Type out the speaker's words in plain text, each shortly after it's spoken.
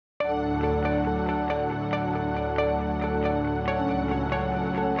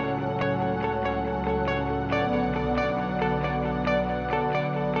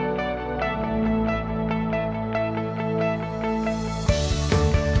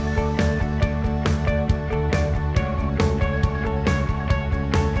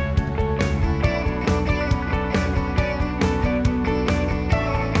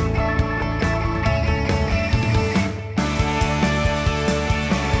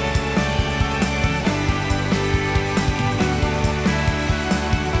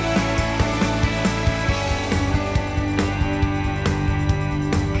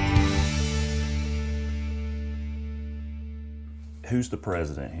the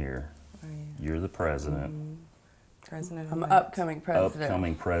president here? You're the president. President. I'm upcoming president.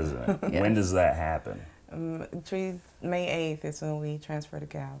 Upcoming president. Yes. When does that happen? May 8th is when we transfer the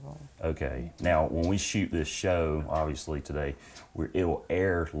gavel. Okay. Now, when we shoot this show, obviously today, it will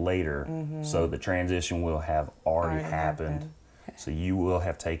air later, so the transition will have already happened. So you will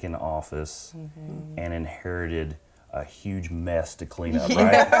have taken office and inherited a huge mess to clean up,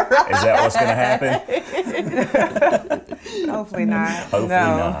 right? Is that what's going to happen? Hopefully not. Hopefully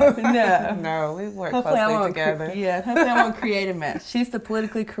not. No. No, we work Hopefully I closely won't together. hopefully I won't create a mess. She's the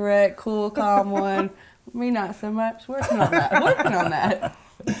politically correct, cool, calm one. Me not so much. Working on that.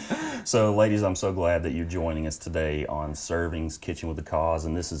 So, ladies, I'm so glad that you're joining us today on Servings Kitchen with a Cause,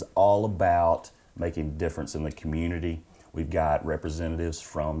 and this is all about making a difference in the community. We've got representatives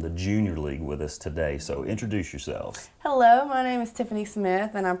from the Junior League with us today, so introduce yourselves. Hello, my name is Tiffany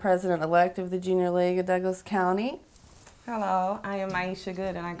Smith, and I'm president-elect of the Junior League of Douglas County. Hello, I am Aisha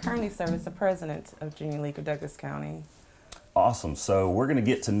Good, and I currently serve as the president of Junior League of Douglas County. Awesome. So we're going to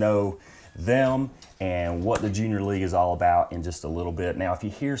get to know them and what the Junior League is all about in just a little bit. Now, if you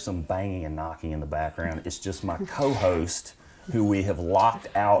hear some banging and knocking in the background, it's just my co-host who we have locked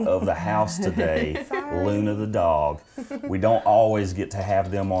out of the house today, Luna the dog. We don't always get to have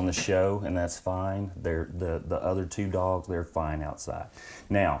them on the show, and that's fine. They're the other two dogs, they're fine outside.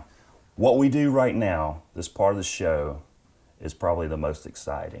 Now, what we do right now, this part of the show, is probably the most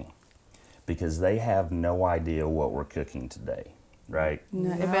exciting because they have no idea what we're cooking today, right?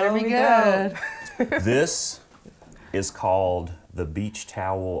 No, it better be good. This is called the beach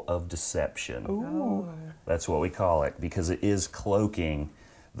towel of deception. Ooh. That's what we call it because it is cloaking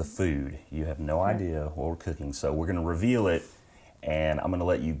the food. You have no idea what we're cooking. So we're going to reveal it, and I'm going to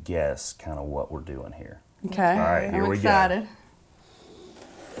let you guess kind of what we're doing here. Okay. All right, here I'm we excited.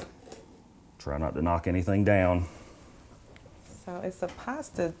 go. Try not to knock anything down. So it's a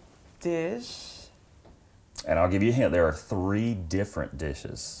pasta dish. And I'll give you a hint. There are 3 different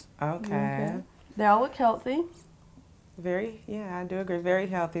dishes. Okay. They all look healthy. Yeah, I do agree. Very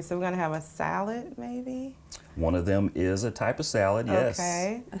healthy. So we're going to have a salad, maybe? One of them is a type of salad, yes.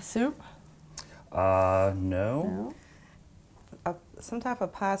 Okay. A soup? No. No. Some type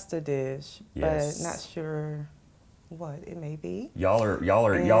of pasta dish, Yes. but not sure what it may be. Y'all are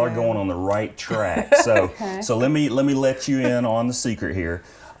going on the right track. So so let me let you in on the secret here.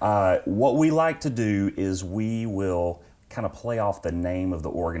 What we like to do is we will kind of play off the name of the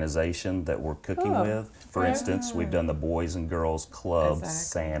organization that we're cooking with. For instance, we've done the Boys and Girls Club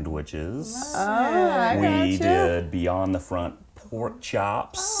sandwiches. I We gotcha. did Beyond the Front pork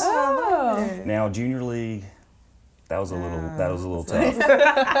chops. Oh. Now Junior League, that was a little tough.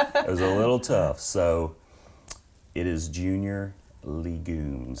 It was a little tough. So it is Junior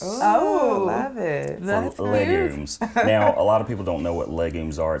Legumes. Oh, love it. That's For weird. legumes. Now, a lot of people don't know what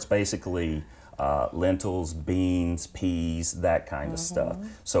legumes are. It's basically lentils, beans, peas, that kind of stuff.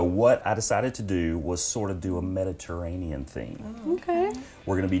 So what I decided to do was sort of do a Mediterranean theme. Okay.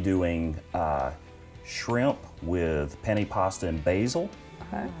 We're going to be doing shrimp with penne pasta and basil.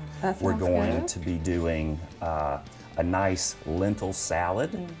 Okay. That We're sounds going good. to be doing a nice lentil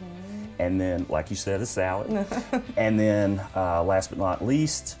salad. And then, like you said, a salad. And then, last but not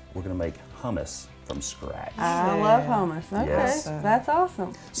least, we're going to make hummus from scratch. I love hummus. Okay. Yes. That's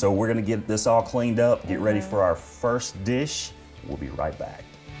awesome. So we're going to get this all cleaned up, get ready for our first dish. We'll be right back.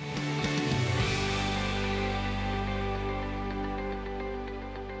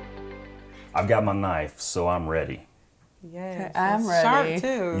 I've got my knife, so I'm ready. Yes. Okay, I'm it's ready. Sharp,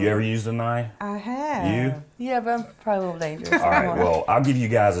 too. You ever used a knife? I have. You? Yeah, but I'm probably a little dangerous. All right, well, I'll give you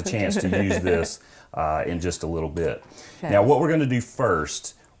guys a chance to use this in just a little bit. Okay. Now, what we're going to do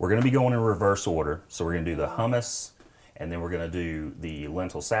first, we're going to be going in reverse order. So we're going to do the hummus, and then we're going to do the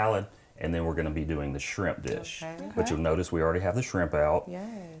lentil salad, and then we're going to be doing the shrimp dish. Okay. But you'll notice we already have the shrimp out. Yes.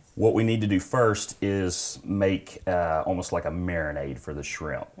 What we need to do first is make almost like a marinade for the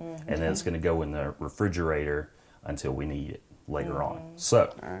shrimp. And then it's going to go in the refrigerator until we need it later on.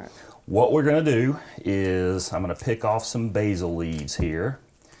 So what we're going to do is I'm going to pick off some basil leaves here.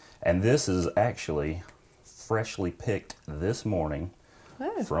 And this is actually freshly picked this morning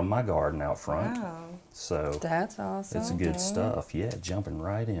from my garden out front. Wow. So That's awesome. it's good stuff. Yeah, jumping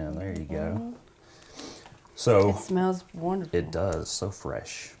right in. There you go. So It smells wonderful. it does, so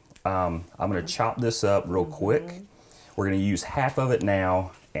fresh. I'm going to chop this up real quick. We're going to use half of it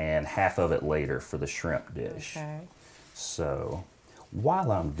now and half of it later for the shrimp dish. Okay. So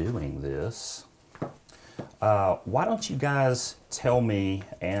while I'm doing this, why don't you guys tell me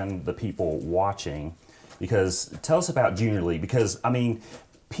and the people watching, because tell us about Junior League, because I mean,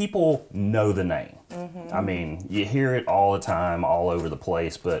 people know the name. I mean, you hear it all the time, all over the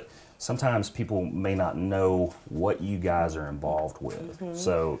place, but sometimes people may not know what you guys are involved with.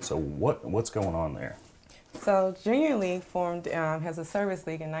 So what's going on there? So Junior League formed as a service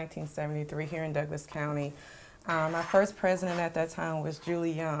league in 1973 here in Douglas County. Our first president at that time was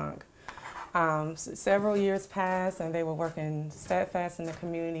Julie Young. Several years passed and they were working steadfast in the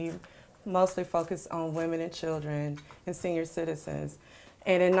community, mostly focused on women and children and senior citizens.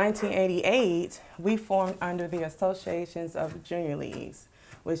 And in 1988, we formed under the Associations of Junior Leagues,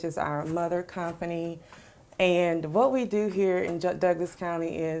 which is our mother company. And what we do here in Douglas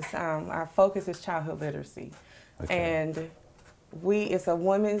County is our focus is childhood literacy. Okay. And it's a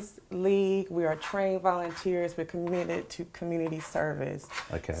women's league. We are trained volunteers. We're committed to community service.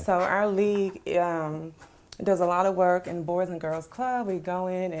 Okay. So our league does a lot of work in Boys and Girls Club. We go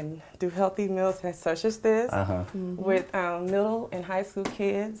in and do healthy meals such as this with middle and high school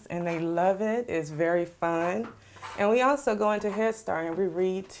kids, and they love it. It's very fun. And we also go into Head Start and we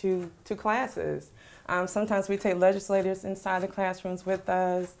read to classes. Sometimes we take legislators inside the classrooms with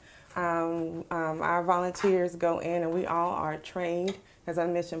us. Our volunteers go in and we all are trained, as I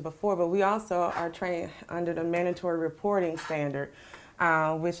mentioned before, but we also are trained under the mandatory reporting standard,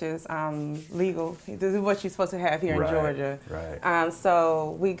 which is legal. This is what you're supposed to have here in Georgia. Right.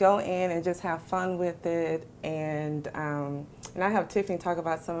 So we go in and just have fun with it, and I have Tiffany talk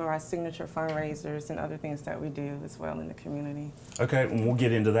about some of our signature fundraisers and other things that we do as well in the community. Okay, and we'll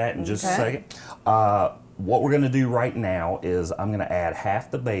get into that in just a second. What we're going to do right now is I'm going to add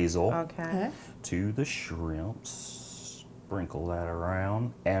half the basil to the shrimps, sprinkle that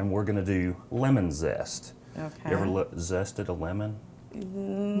around, and we're going to do lemon zest. Okay. You ever zested a lemon?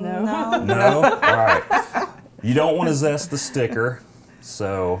 No. No? All right. You don't want to zest the sticker,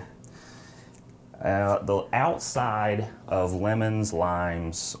 so the outside of lemons,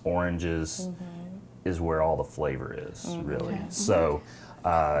 limes, oranges is where all the flavor is, really. So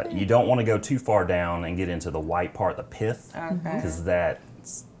you don't want to go too far down and get into the white part, the pith, because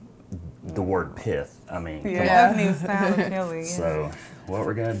that's the word pith. I mean, come on. Definitely sound appealing. So what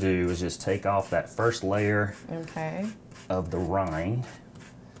we're going to do is just take off that first layer Okay. of the rind,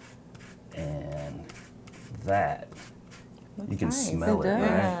 and that you can nice. smell it, It does. right?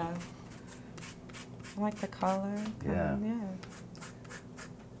 Yeah. I like the color. Yeah. Yeah.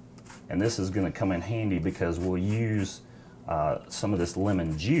 And this is going to come in handy because we'll use some of this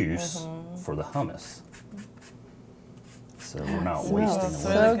lemon juice for the hummus. So we're not wasting Smells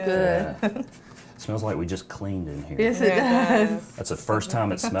away. so good. Yeah. Smells like we just cleaned in here. Yes, it does. That's the first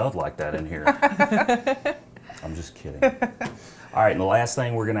time it smelled like that in here. I'm just kidding. All right, and the last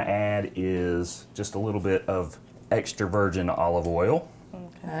thing we're going to add is just a little bit of extra virgin olive oil.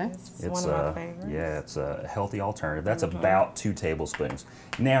 Okay. It's one of my favorites. Yeah, it's a healthy alternative. That's about 2 tablespoons.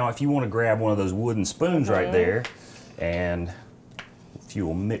 Now, if you want to grab one of those wooden spoons right there, and if you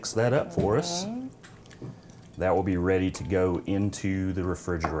will mix that up for us, that will be ready to go into the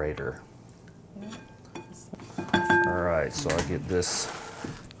refrigerator. All right, so I get this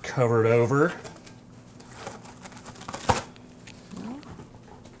covered over.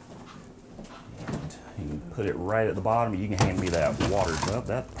 You can put it right at the bottom. You can hand me that water cup.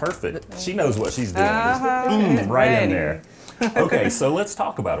 That's perfect. She knows what she's doing. Just, right in there. Okay, so let's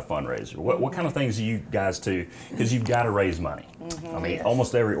talk about a fundraiser. What kind of things do you guys do? Because you've got to raise money. I mean,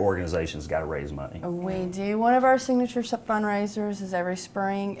 almost every organization's got to raise money. We do. One of our signature fundraisers is every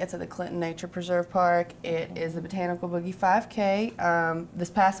spring. It's at the Clinton Nature Preserve Park. It is the Botanical Boogie 5K. This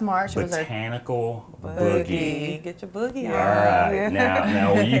past March, it was our Botanical Boogie. Get your boogie on. All right,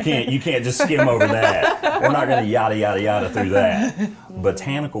 now you can't just skim over that. We're not going to yada yada yada through that.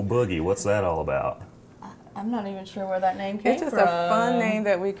 Botanical Boogie, what's that all about? I'm not even sure where that name came It's just from. a fun name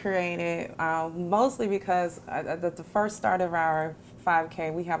that we created, mostly because at the first start of our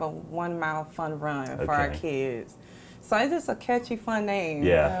 5K, we have a 1 mile fun run for our kids. So it's just a catchy, fun name.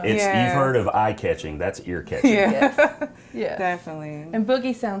 Yeah, you've heard of eye catching. That's ear catching. Yeah, Yes. definitely. And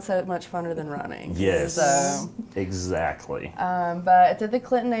boogie sounds so much funner than running. Yes, So, exactly. but it's at the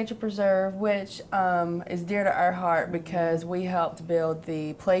Clinton Nature Preserve, which is dear to our heart because we helped build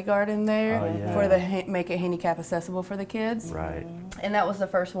the play garden there for the make it handicap accessible for the kids. Right. And that was the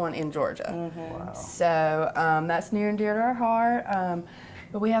first one in Georgia. Wow. So that's near and dear to our heart.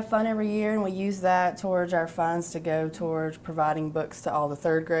 But we have fun every year, and we use that towards our funds to go towards providing books to all the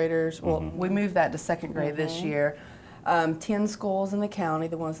 3rd graders. Well, we moved that to 2nd grade this year. 10 schools in the county,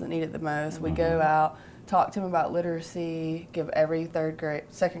 the ones that need it the most. We go out, talk to them about literacy, give every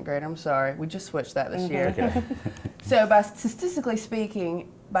 2nd grader, we just switched that this year. Okay. So by statistically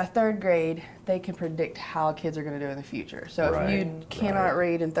speaking, by third grade, they can predict how kids are going to do in the future. So if you cannot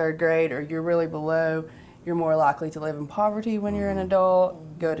read in third grade, or you're really below, you're more likely to live in poverty when you're an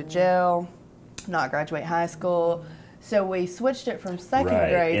adult, go to jail, not graduate high school. So we switched it from second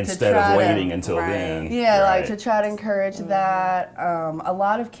grade instead to try of waiting to, until then. Yeah, like to try to encourage that. A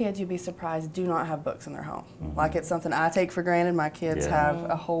lot of kids, you'd be surprised, do not have books in their home. Like it's something I take for granted. My kids have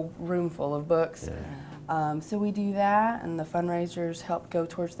a whole room full of books. So we do that, and the fundraisers help go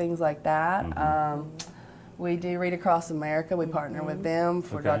towards things like that. We do Read Across America. We partner with them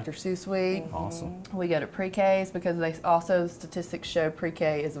for Dr. Seuss Week. Awesome. We go to pre-Ks because they also, statistics show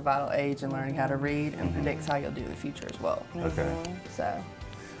pre-K is a vital age in learning how to read and predicts how you'll do in the future as well. Okay. So.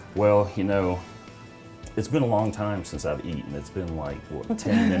 Well, you know, it's been a long time since I've eaten. It's been like, what,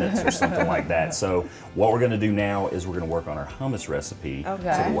 10 minutes or something like that. So what we're going to do now is we're going to work on our hummus recipe so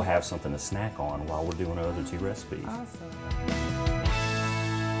that we'll have something to snack on while we're doing our other two recipes. Awesome.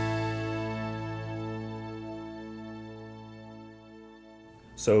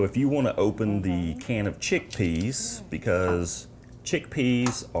 So if you want to open the can of chickpeas, because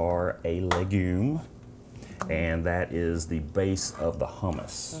chickpeas are a legume, and that is the base of the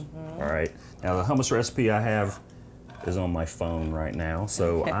hummus. All right. Now the hummus recipe I have is on my phone right now,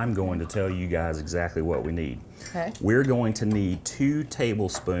 so I'm going to tell you guys exactly what we need. We're going to need 2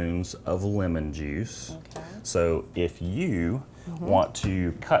 tablespoons of lemon juice. So if you want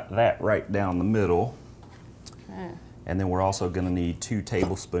to cut that right down the middle, and then we're also going to need 2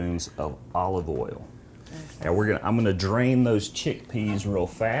 tablespoons of olive oil. Now I'm going to drain those chickpeas real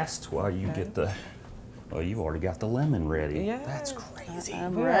fast while you get the. Well, you've already got the lemon ready. Yeah. That's crazy.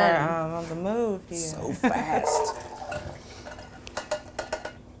 We're on the move here. So fast.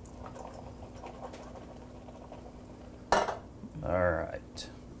 All right.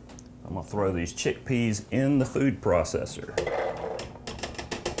 I'm going to throw these chickpeas in the food processor.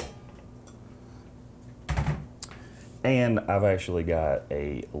 And I've actually got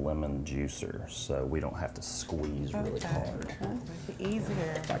a lemon juicer, so we don't have to squeeze really hard. Make it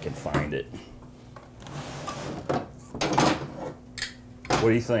easier. If I can find it. What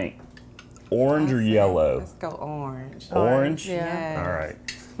do you think? Orange or yellow? Let's go orange. Orange? Yeah. All right.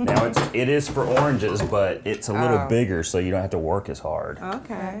 Now it is for oranges, but it's a little bigger, so you don't have to work as hard.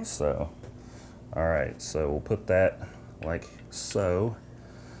 Okay. So, all right. So we'll put that like so.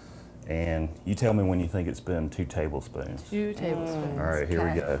 And you tell me when you think it's been 2 tablespoons. 2 tablespoons. All right, here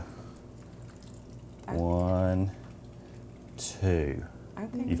we go. 1, 2. I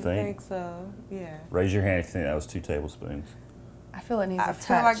think You think so. Yeah. Raise your hand if you think that was 2 tablespoons. I feel it needs I a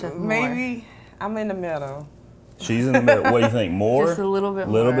feel touch like of more. maybe I'm in the middle. She's in the middle. What do you think? More? Just a little bit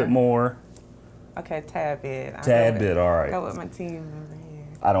more. Little bit more. Okay, tad bit. Tad bit, all right. Go with my team member here.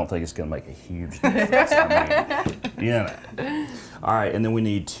 I don't think it's going to make a huge difference. I mean, yeah. All right, and then we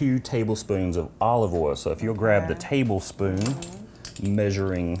need 2 tablespoons of olive oil. So if you'll grab the tablespoon,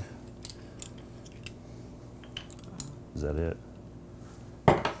 measuring. Is that it?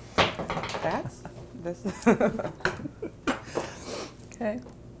 That's this. Okay.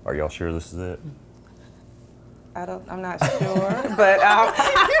 Are y'all sure this is it? I'm not sure, but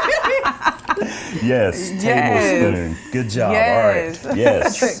Yes, tablespoon. Good job. Yes. All right.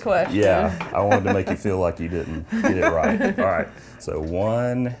 Yes. Trick question. Yeah, I wanted to make you feel like you didn't get it right. All right. So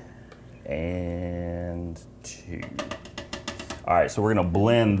 1 and 2. All right. So we're gonna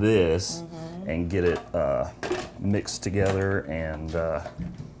blend this and get it mixed together and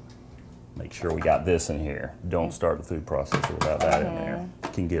make sure we got this in here. Don't start the food processor without that in there.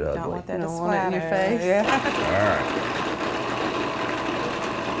 It can get ugly. don't want that You to don't want it in your splatter. face. Yeah. All right.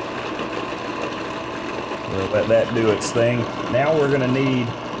 We'll let that do its thing. Now we're gonna need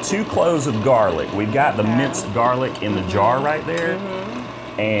 2 cloves of garlic. We've got the minced garlic in the jar right there.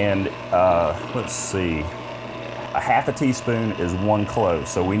 And let's see, a half a teaspoon is 1 clove.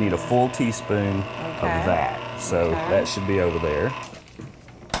 So we need a full teaspoon of that. So that should be over there.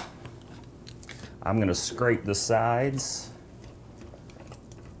 I'm gonna scrape the sides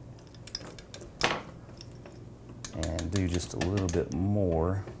and do just a little bit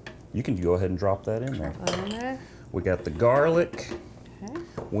more. You can go ahead and drop that in there. Put it in there. We got the garlic. Okay.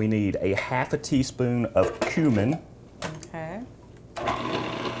 We need a half a teaspoon of cumin. Okay. Keep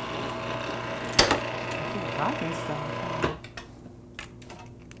dropping stuff.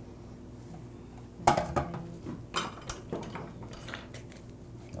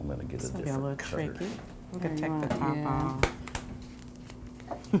 I'm gonna get a It's gonna different be a little cutter. tricky. We can Very take the much, top yeah. off.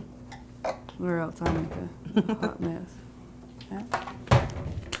 Or else I make a hot mess. Okay.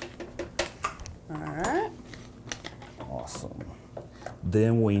 All right. Awesome.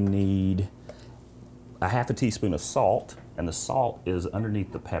 Then we need a half a teaspoon of salt, and the salt is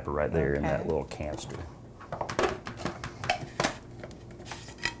underneath the pepper right there in that Okay. little canister.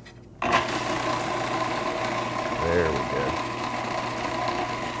 There we go.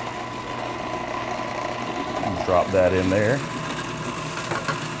 Drop that in there.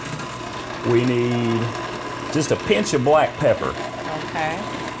 We need just a pinch of black pepper. Okay.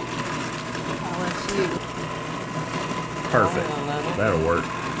 I'll let you. Perfect. Oh, I love it. That'll work.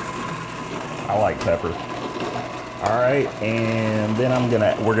 I like pepper. All right, and then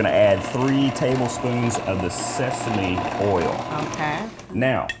we're gonna add 3 tablespoons of the sesame oil. Okay.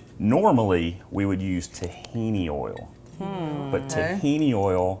 Now, normally we would use tahini oil, but tahini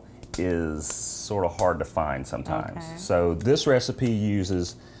oil is sort of hard to find sometimes. Okay. So this recipe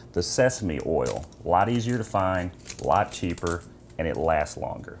uses the sesame oil. A lot easier to find, a lot cheaper, and it lasts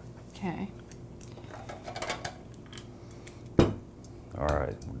longer. Okay. All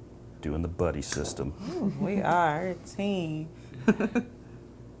right, we're doing the buddy system. We are a team.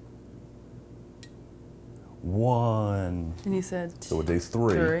 1. And you said So we'll do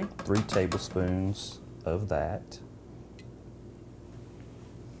 3. Three. 3 tablespoons of that.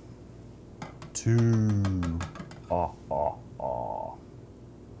 2.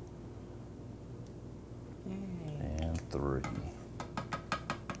 And 3.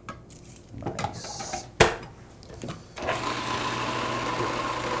 Nice.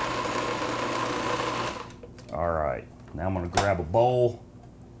 All right, now I'm gonna grab a bowl.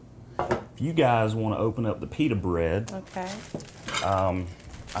 If you guys want to open up the pita bread, Okay.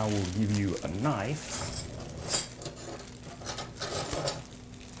 I will give you a knife,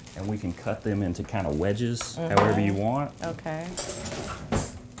 and we can cut them into kind of wedges, however you want. Okay.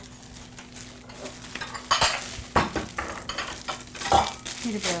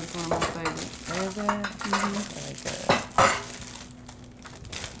 pita bread's one of my favorites. Is it? Very good.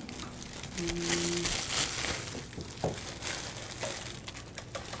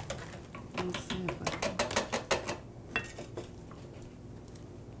 Let's see if I can.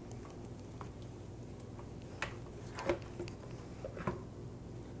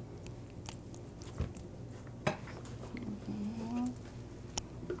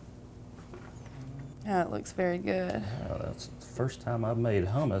 Yeah, it looks very good. That's the first time I've made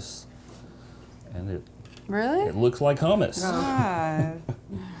hummus, and it Really? looks like hummus. Ah.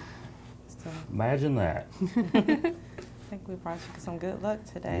 So, Imagine that. I think we brought you some good luck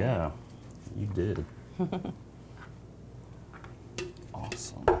today. Yeah, you did.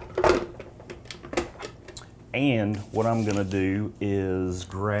 Awesome. And what I'm gonna do is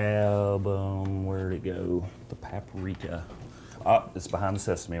grab, where'd it go? The paprika. Oh, it's behind the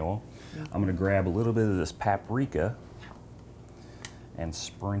sesame oil. I'm gonna grab a little bit of this paprika and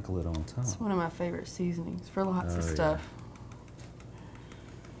sprinkle it on top. It's one of my favorite seasonings for lots of Oh, yeah. stuff.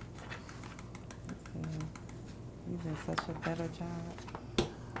 You did such a better job.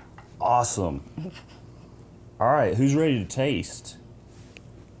 Awesome. All right, who's ready to taste?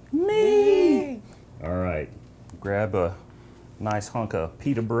 Me. All right, grab a nice hunk of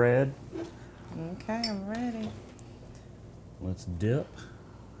pita bread. Okay, I'm ready. Let's dip.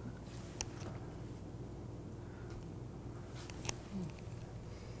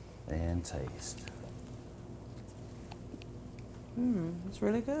 And taste. It's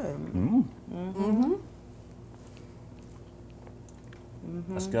really good.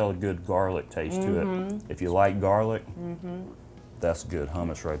 It's got a good garlic taste to it. If you like garlic, that's good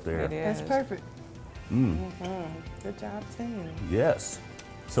hummus right there. It is. That's perfect. Good job, team. Yes.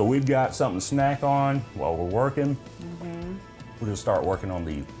 So we've got something to snack on while we're working. We're gonna start working on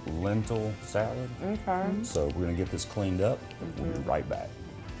the lentil salad. Okay. So we're gonna get this cleaned up. We'll be right back.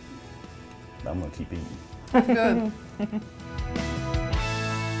 I'm gonna keep eating. Good.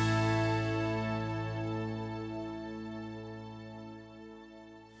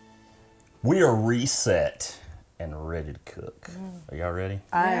 We are reset and ready to cook. Are y'all ready?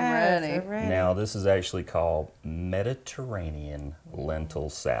 I am Yes, ready. we're ready. Now this is actually called Mediterranean lentil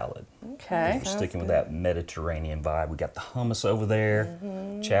salad. Okay. We're sticking with that Mediterranean vibe. We got the hummus over there.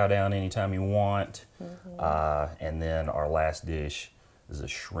 Chow down anytime you want. And then our last dish is a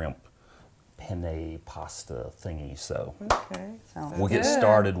shrimp penne pasta thingy. So Okay. Sounds we'll get good.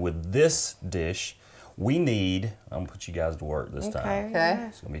 started with this dish. We need, I'm gonna put you guys to work this time. Okay.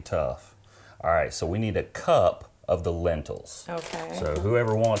 It's gonna be tough. All right, so we need a cup of the lentils. Okay. So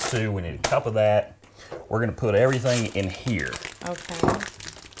whoever wants to, we need a cup of that. We're gonna put everything in here. Okay.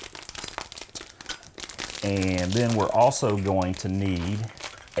 And then we're also going to need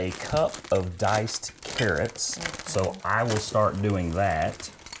a cup of diced carrots. So I will start doing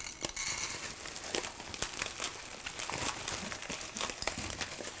that.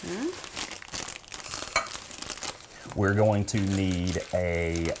 we're going to need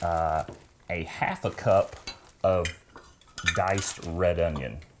a half a cup of diced red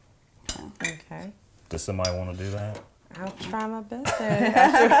onion. Okay. Does somebody want to do that? I'll try my best.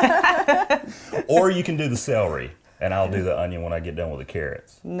 Or you can do the celery, and I'll do the onion when I get done with the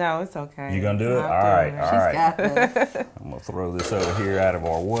carrots. No, it's okay. You gonna do it? I'll All do right, it. all She's right. got this. I'm gonna throw this over here out of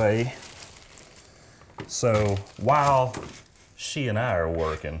our way. So while she and I are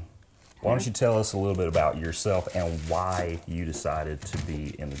working, why don't you tell us a little bit about yourself and why you decided to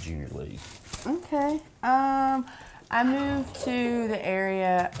be in the junior league? Okay. I moved to the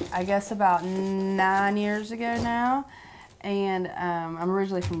area, I guess, about 9 years ago now, and I'm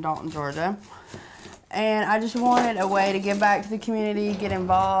originally from Dalton, Georgia. And I just wanted a way to give back to the community, get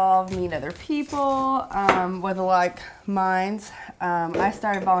involved, meet other people with like minds. I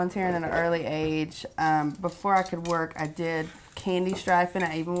started volunteering at an early age. Before I could work, I did candy striping.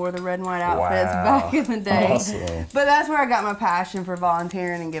 I even wore the red and white outfits back in the day. Awesome. But that's where I got my passion for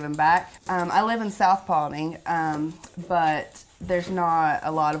volunteering and giving back. I live in South Paulding, but there's not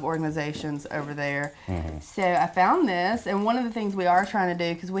a lot of organizations over there. So I found this, and one of the things we are trying to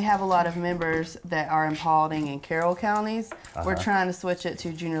do, because we have a lot of members that are in Paulding and Carroll counties, we're trying to switch it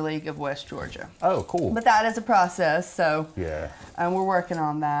to Junior League of West Georgia. Oh, cool. But that is a process, so Yeah. we're working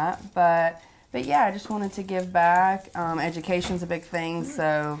on that. But yeah, I just wanted to give back. Education's a big thing,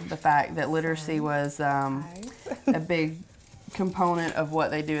 so the fact that literacy was a big component of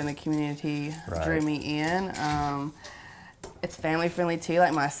what they do in the community drew me in. It's family friendly too.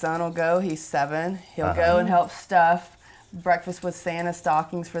 Like my son will go, he's 7. He'll go and help stuff breakfast with Santa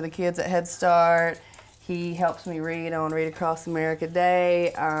stockings for the kids at Head Start. He helps me read on Read Across America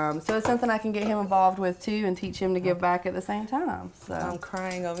Day. So it's something I can get him involved with too and teach him to give back at the same time. So I'm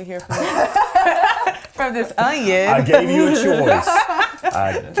crying over here from this onion. I gave you a choice.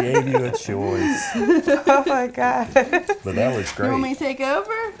 I gave you a choice. Oh my God. But that looks You want me great. to take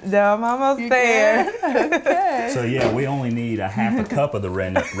over? No, I'm almost there. Okay. So yeah, we only need a half a cup of the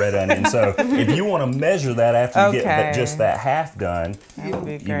red onion. So if you want to measure that after you get just that half done, That would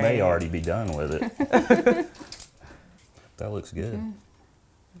be you may great. already be done with it. That looks good.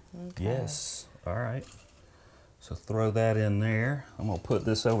 Yes. All right. So throw that in there. I'm going to put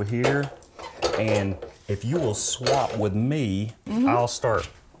this over here. And if you will swap with me, I'll start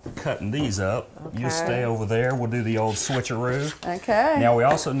cutting these up. You stay over there. We'll do the old switcheroo. Okay. Now we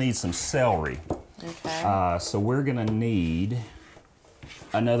also need some celery. Okay. So we're going to need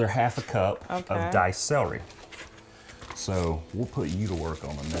another half a cup of diced celery. So we'll put you to work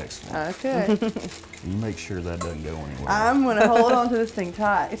on the next one. Okay. You make sure that doesn't go anywhere. I'm going to hold on to this thing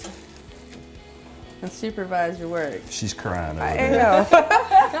tight and supervise your work. She's crying over I there. know.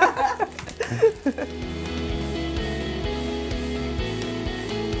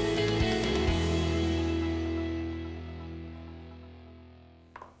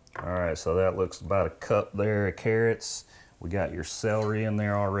 All right, so that looks about a cup there of carrots. We got your celery in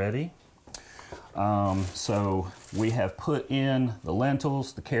there already. So we have put in the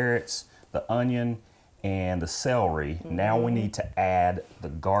lentils, the carrots, the onion, and the celery. Now we need to add the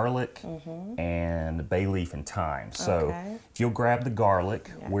garlic and the bay leaf and thyme. So if you'll grab the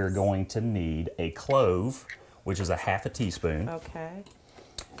garlic, we're going to need a clove, which is a half a teaspoon. Okay.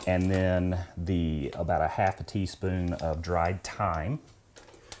 And then about a half a teaspoon of dried thyme,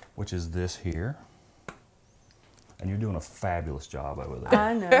 which is this here. And you're doing a fabulous job over there.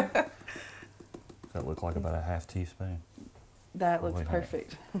 I know. Does that look like about a half teaspoon? That looks Wait a minute.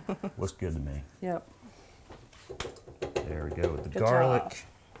 perfect. Looks good to me. Yep. There we go with the Good garlic.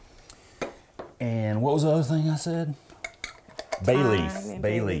 And what was the other thing I said? Bay Thyme leaf. and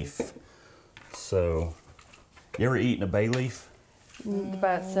Bay bay leaf. So, you ever eaten a bay leaf?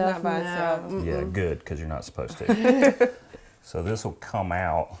 By itself? Not by itself. No. Yeah, good, because you're not supposed to. So this will come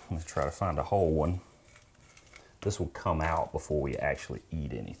out. Let me try to find a whole one. This will come out before we actually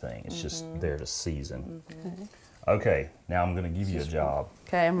eat anything. It's just there to season. Okay, now I'm going to give you a job.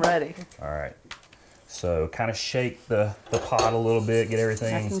 Okay, I'm ready. All right. So kind of shake the pot a little bit, get I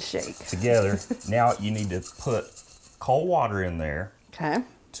everything can shake. together. Now you need to put cold water in there Okay.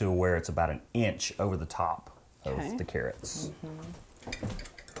 to where it's about an inch over the top Okay. of the carrots.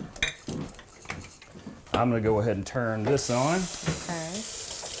 I'm going to go ahead and turn this on. Okay.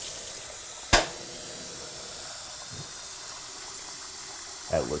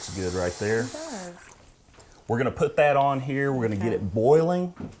 That looks good right there. It does. We're going to put that on here. We're going to get it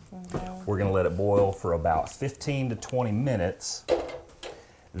boiling. We're going to let it boil for about 15 to 20 minutes.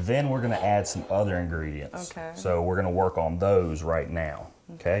 Then we're going to add some other ingredients. Okay. So we're going to work on those right now.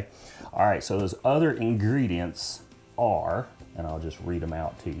 Okay. All right. So those other ingredients are, and I'll just read them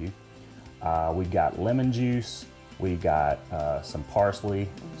out to you. We've got lemon juice. We got some parsley,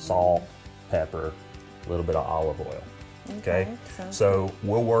 salt, pepper, a little bit of olive oil. Okay, so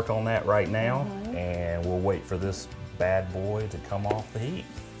we'll work on that right now, and we'll wait for this bad boy to come off the heat.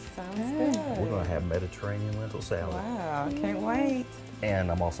 Sounds good. We're gonna have Mediterranean lentil salad. Wow, I can't wait.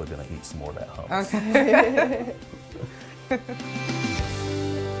 And I'm also gonna eat some more of that hummus. Okay.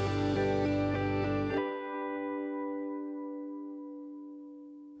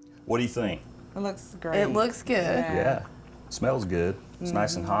 What do you think? It looks great. It looks good. Yeah, smells good. It's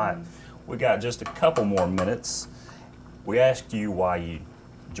nice and hot. We got just a couple more minutes. We asked you why you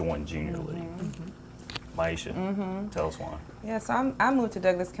joined Junior League. Maisha, tell us why. Yeah, so I moved to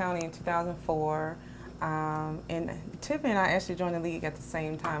Douglas County in 2004. And Tiffany and I actually joined the league at the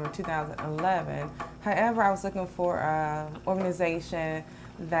same time in 2011. However, I was looking for an organization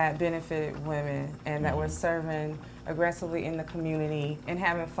that benefited women and that was serving aggressively in the community and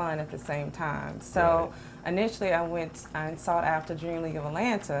having fun at the same time. So initially I went and sought after Junior League of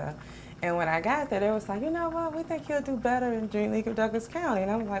Atlanta. And when I got there, they was like, you know what, we think you'll do better in Junior League of Douglas County. And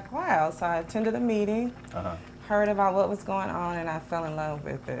I'm like, wow. So I attended a meeting, heard about what was going on, and I fell in love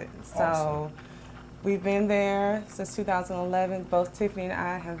with it. So we've been there since 2011. Both Tiffany and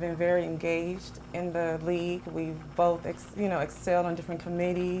I have been very engaged in the league. We've both excelled on different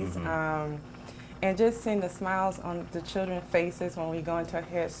committees. And just seeing the smiles on the children's faces when we go into a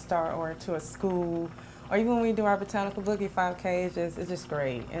Head Start or to a school, or even when we do our Botanical Boogie 5K, it's just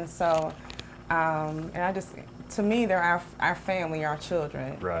great. And so, to me, they're our family, our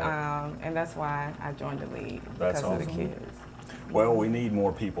children. Right. And that's why I joined the league, That's because awesome. of the kids. Well, we need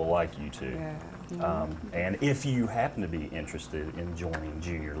more people like you too. Yeah. And if you happen to be interested in joining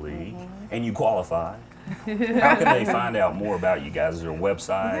Junior League and you qualify, how can they find out more about you guys? Is there a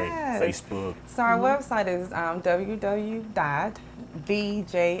website, Facebook? So our website is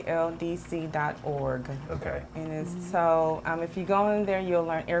www.vjldc.org. Okay. And so if you go in there, you'll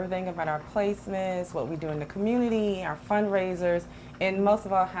learn everything about our placements, what we do in the community, our fundraisers, and most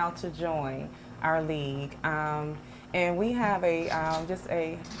of all, how to join our league. And we have just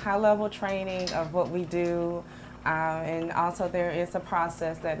a high-level training of what we do, and also there is a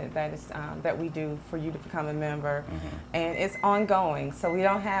process that we do for you to become a member, and it's ongoing. So we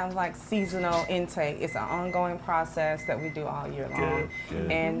don't have like seasonal intake. It's an ongoing process that we do all year long.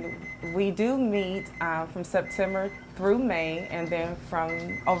 Good. And we do meet from September through May, and then from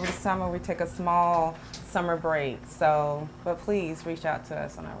over the summer we take a small summer break. So, but please reach out to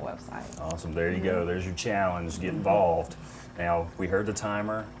us on our website. Awesome. There you go. There's your challenge. Get involved. Now, we heard the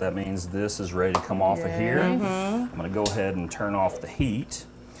timer. That means this is ready to come off of here. I'm going to go ahead and turn off the heat.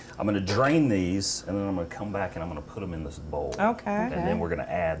 I'm going to drain these, and then I'm going to come back and I'm going to put them in this bowl. Okay. And then we're going to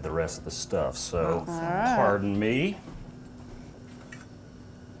add the rest of the stuff. So, pardon me.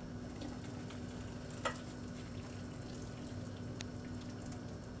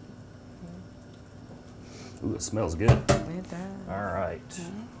 Ooh, it smells good. It does. All right.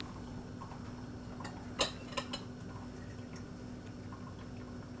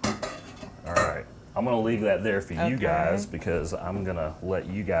 All right. I'm going to leave that there for you guys because I'm going to let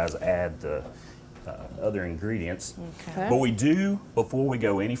you guys add the other ingredients. Okay. But we do, before we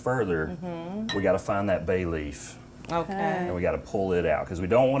go any further, we got to find that bay leaf. Okay. And we got to pull it out because we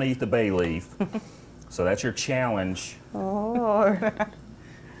don't want to eat the bay leaf. So that's your challenge. Oh,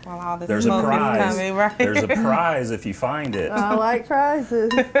 While all this There's a smoke prize. is coming, right? There's a prize if you find it. I like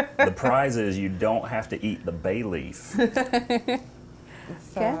prizes. The prize is you don't have to eat the bay leaf.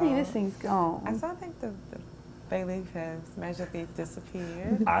 Kathy, this thing's gone. I think the bay leaf has magically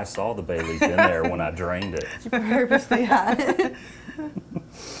disappeared. I saw the bay leaf in there when I drained it. You purposely hide it.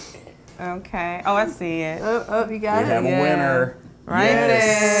 Okay. Oh, I see it. Oh, you We got have it. a winner. Right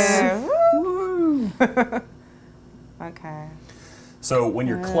Yes. there. Woo. Okay. So when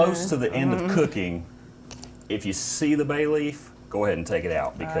you're close to the end of cooking, if you see the bay leaf, go ahead and take it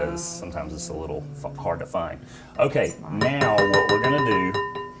out because sometimes it's a little hard to find. Okay, now what we're going to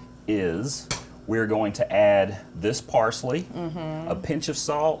do is we're going to add this parsley, a pinch of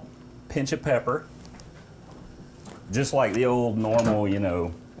salt, pinch of pepper, just like the old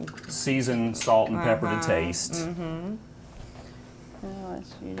normal, seasoned salt and pepper to taste. Now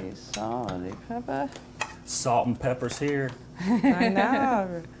let's use salt and pepper. Salt and pepper's here. I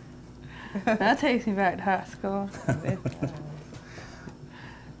know. That takes me back to high school.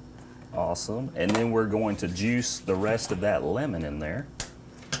 Awesome. And then we're going to juice the rest of that lemon in there.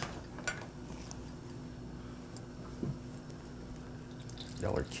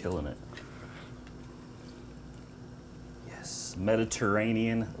 Y'all are killing it. Yes,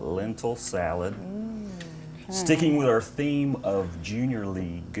 Mediterranean lentil salad. Sticking with our theme of Junior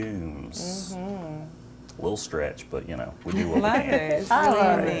League goons. A little stretch, but you know, we do what we Love can. it. It's I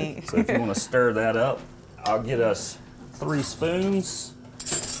love really it. neat. So if you want to stir that up, I'll get us 3 spoons,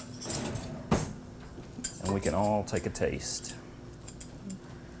 and we can all take a taste.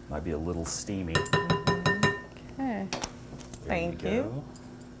 Might be a little steamy. Okay. Thank There we you. go.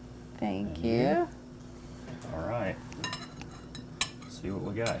 Thank you. All right. See what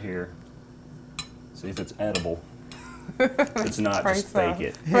we got here. See if it's edible. If it's not, Try just some.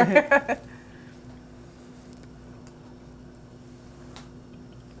 fake it.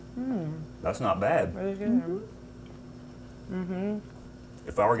 That's not bad. Really good.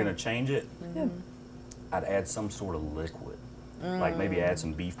 If I were going to change it, I'd add some sort of liquid. Like maybe add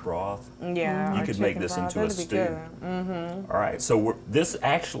some beef broth. Yeah. You or could make chicken this broth. into a That'd be stew. good. All right, so this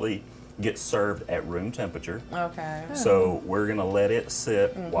actually gets served at room temperature. Okay. So we're gonna let it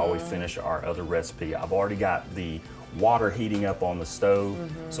sit while we finish our other recipe. I've already got the water heating up on the stove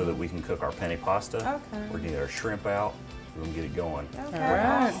so that we can cook our penne pasta. Okay. We're gonna get our shrimp out. We're gonna get it going. Okay. All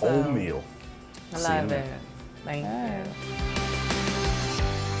right. Whole Awesome. meal. I See you in a love minute. it. Thank Alright. you.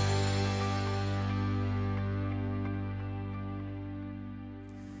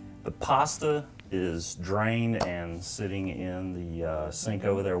 The pasta is drained and sitting in the sink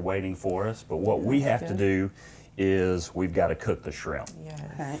over there waiting for us. But what we have to do is we've got to cook the shrimp. Yes.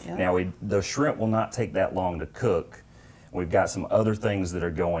 Okay, yeah. Now, the shrimp will not take that long to cook. We've got some other things that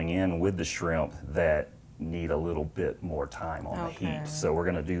are going in with the shrimp that need a little bit more time on the Okay. heat. So we're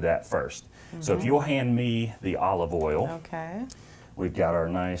going to do that first. So if you'll hand me the olive oil, Okay. we've got our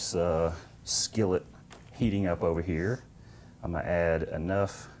nice skillet heating up over here. I'm going to add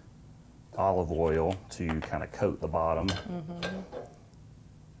enough olive oil to kind of coat the bottom.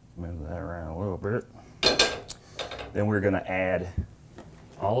 Move that around a little bit. Then we're going to add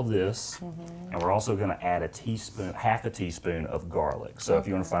all of this, and we're also going to add a teaspoon, half a teaspoon of garlic. So if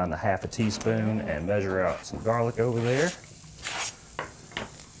you want to find the half a teaspoon and measure out some garlic over there.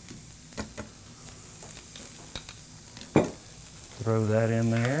 Throw that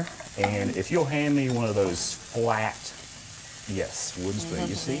in there. And if you'll hand me one of those flat, yes, wooden spoon.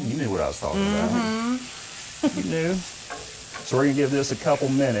 You see, you knew what I was talking about. You knew. So we're gonna give this a couple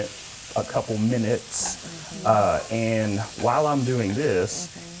minutes. And while I'm doing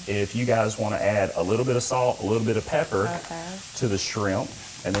this, if you guys want to add a little bit of salt, a little bit of pepper Okay. to the shrimp,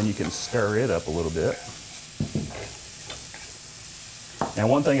 and then you can stir it up a little bit. Now,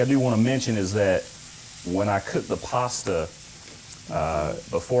 one thing I do want to mention is that when I cooked the pasta,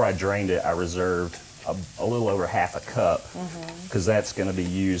 before I drained it, I reserved a little over half a cup because that's going to be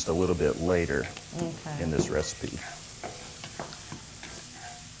used a little bit later Okay. in this recipe.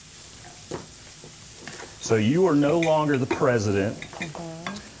 So you are no longer the president.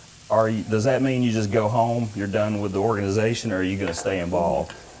 Does that mean you just go home, you're done with the organization, or are you going to stay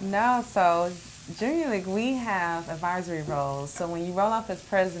involved? No, so Junior League, we have advisory roles. So when you roll off as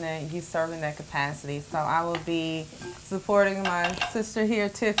president, you serve in that capacity. So I will be supporting my sister here,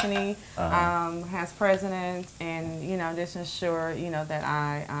 Tiffany, as president, and just ensure that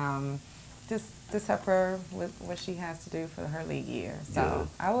I just help her with what she has to do for her league year. So Good.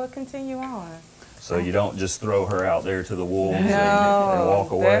 I will continue on. So you don't just throw her out there to the wolves and No,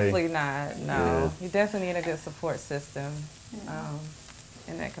 walk away? definitely not. No, Good. you definitely need a good support system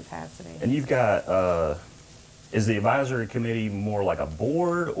in that capacity. And you've got, is the advisory committee more like a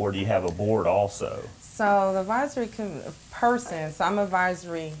board, or do you have a board also? So the advisory person, so I'm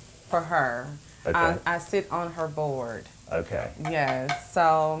advisory for her. Okay. I sit on her board. Okay. Yes.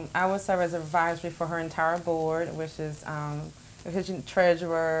 So I would serve as advisory for her entire board, which is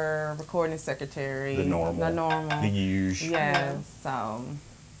treasurer, recording secretary, The normal. The usual. Yes. So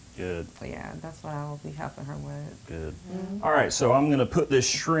Good. yeah, that's what I will be helping her with. Good. All right, so I'm going to put this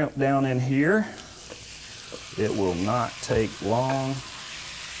shrimp down in here. It will not take long.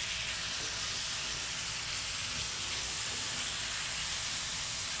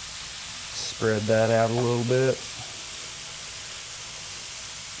 Spread that out a little bit.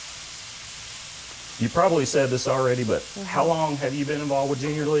 You probably said this already, but how long have you been involved with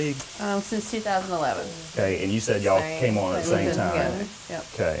Junior League? Since 2011. Okay, and you said y'all came on at the same We've been time. together. Yep.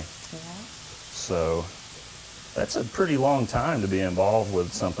 Okay, so that's a pretty long time to be involved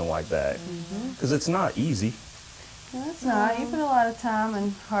with something like that, because it's not easy. No, it's not. You put a lot of time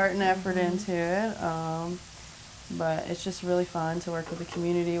and heart and effort into it. But it's just really fun to work with the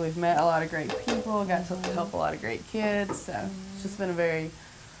community. We've met a lot of great people, got to help a lot of great kids. So it's just been a very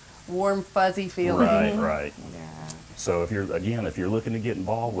warm, fuzzy feeling. Right, right. Yeah. So if you're looking to get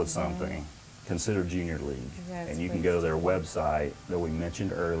involved with something, consider Junior League, Yes, and you can please. go to their website that we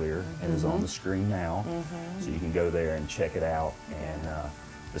mentioned earlier, and is on the screen now. So you can go there and check it out and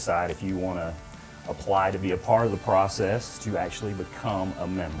decide if you want to apply to be a part of the process to actually become a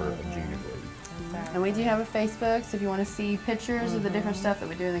member of Junior League. And we do have a Facebook, so if you want to see pictures of the different stuff that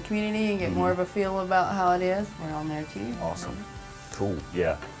we do in the community and get more of a feel about how it is, we're on there too. Awesome. Cool.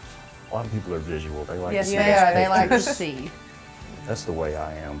 Yeah. A lot of people are visual. They like Yes, to see they are. those They like to pictures. see. That's the way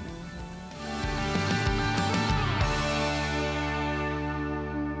I am.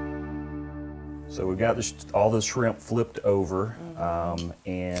 So we've got all the shrimp flipped over,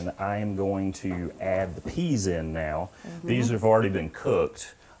 and I am going to add the peas in now. These have already been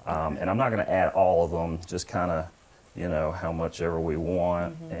cooked, and I'm not going to add all of them, just kind of, you know, how much ever we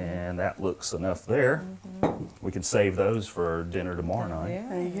want, and that looks enough there. We can save those for dinner tomorrow night. Yeah.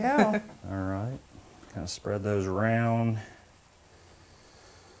 There you go. All right, kind of spread those around.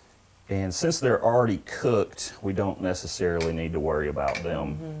 And since they're already cooked, we don't necessarily need to worry about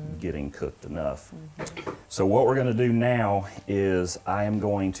them getting cooked enough. So what we're gonna do now is I am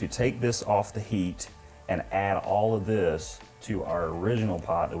going to take this off the heat and add all of this to our original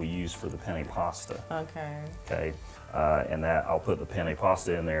pot that we used for the penne pasta. Okay. Okay, and that I'll put the penne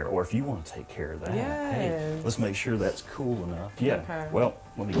pasta in there, or if you want to take care of that, hey, Yes. let's make sure that's cool enough. Yeah, Okay. well,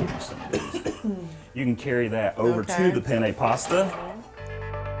 let me give you some of these. You can carry that over Okay. to the penne pasta.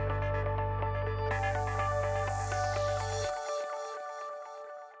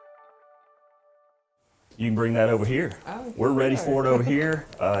 You can bring that over here. Oh, We're ready sure. for it over here.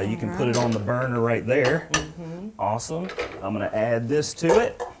 You can put it on the burner right there. Awesome. I'm gonna add this to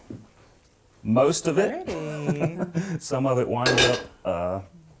it. Most of it. Pretty. Some of it winds up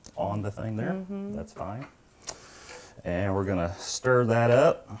on the thing there. That's fine. And we're gonna stir that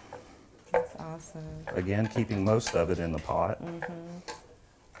up. That's awesome. Again, keeping most of it in the pot.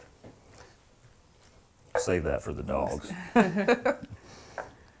 Save that for the dogs.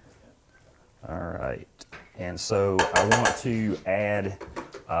 All right. And so I want to add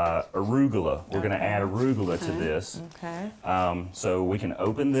arugula. We're going to add arugula to this. Okay. So we can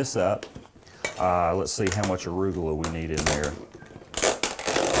open this up. Let's see how much arugula we need in there.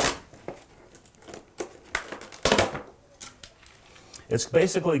 It's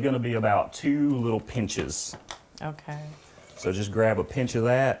basically going to be about 2 little pinches. Okay. So just grab a pinch of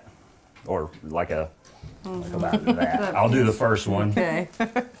that, or like about that. I'll do the first one. Okay.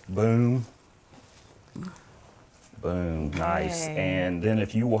 Boom. Boom. Nice. Yay. And then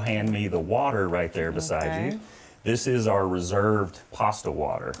if you will hand me the water right there beside Okay. you, this is our reserved pasta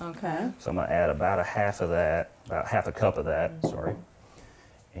water. Okay. So I'm going to add about a half of that, about half a cup of that, sorry,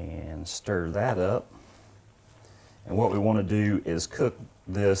 and stir that up. And what we want to do is cook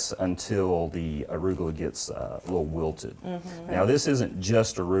this until the arugula gets a little wilted. Now this isn't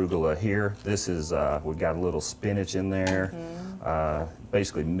just arugula here. This is, we've got a little spinach in there,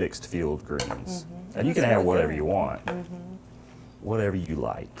 basically mixed field greens. And you can add whatever you want, whatever you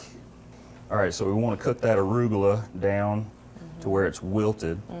like. All right, so we want to cook that arugula down to where it's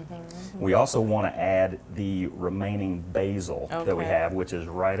wilted. We also want to add the remaining basil that we Okay. have, which is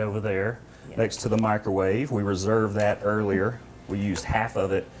right over there next to the microwave. We reserved that earlier. We used half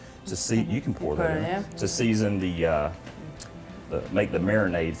of it to you can pour that in, to season make the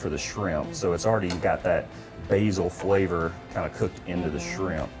marinade for the shrimp. So it's already got that basil flavor kind of cooked into the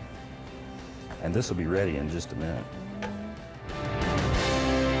shrimp. And this will be ready in just a minute.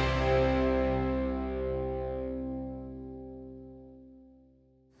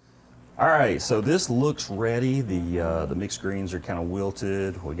 All right, so this looks ready. The mixed greens are kind of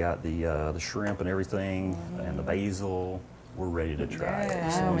wilted. We got the shrimp and everything, and the basil. We're ready to try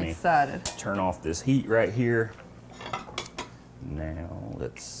it. So I'm let me excited. turn off this heat right here. Now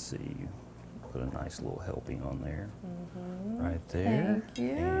let's see. Put a nice little helping on there, right there, Thank you.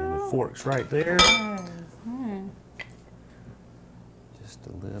 and the fork's right there. Just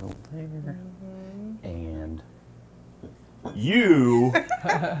a little there, and you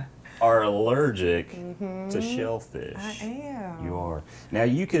are allergic to shellfish. I am. You are. Now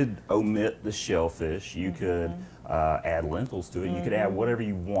you could omit the shellfish. You could add lentils to it. You could add whatever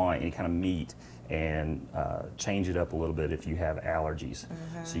you want, any kind of meat, and change it up a little bit if you have allergies.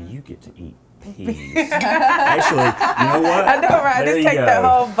 So you get to eat peas. Actually, you know what? I know, right? There Just you take go. the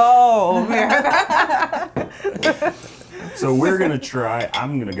whole bowl. So we're gonna try.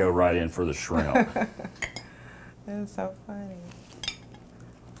 I'm gonna go right in for the shrimp. That's so funny.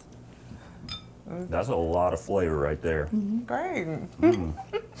 That's a lot of flavor right there. Great.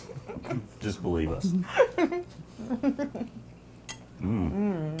 Just believe us.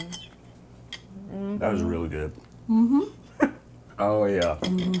 That was really good. Oh yeah.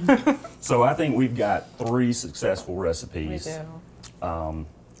 So I think we've got 3 successful We recipes. do.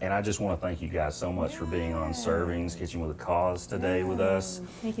 And I just want to thank you guys so much for being on Servings Kitchen with a Cause today with us.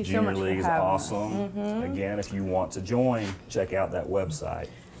 Thank you so Junior much for League is having us. awesome. Again, if you want to join, check out that website.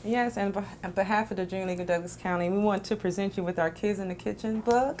 Yes, and on behalf of the Junior League of Douglas County, we want to present you with our Kids in the Kitchen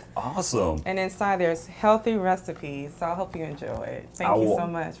book. Awesome. And inside there's healthy recipes, so I hope you enjoy it. Thank you so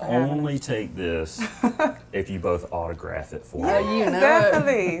much for having us. I will only take this if you both autograph it for me. Yeah, you know it.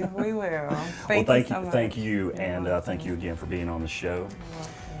 Definitely, we will. Thank you so much. Thank you, and thank you again for being on the show.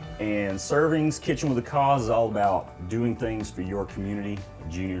 And Servings Kitchen with a Cause is all about doing things for your community.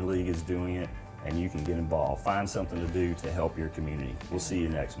 Junior League is doing it, and you can get involved. Find something to do to help your community. We'll see you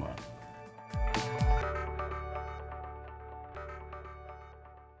next month.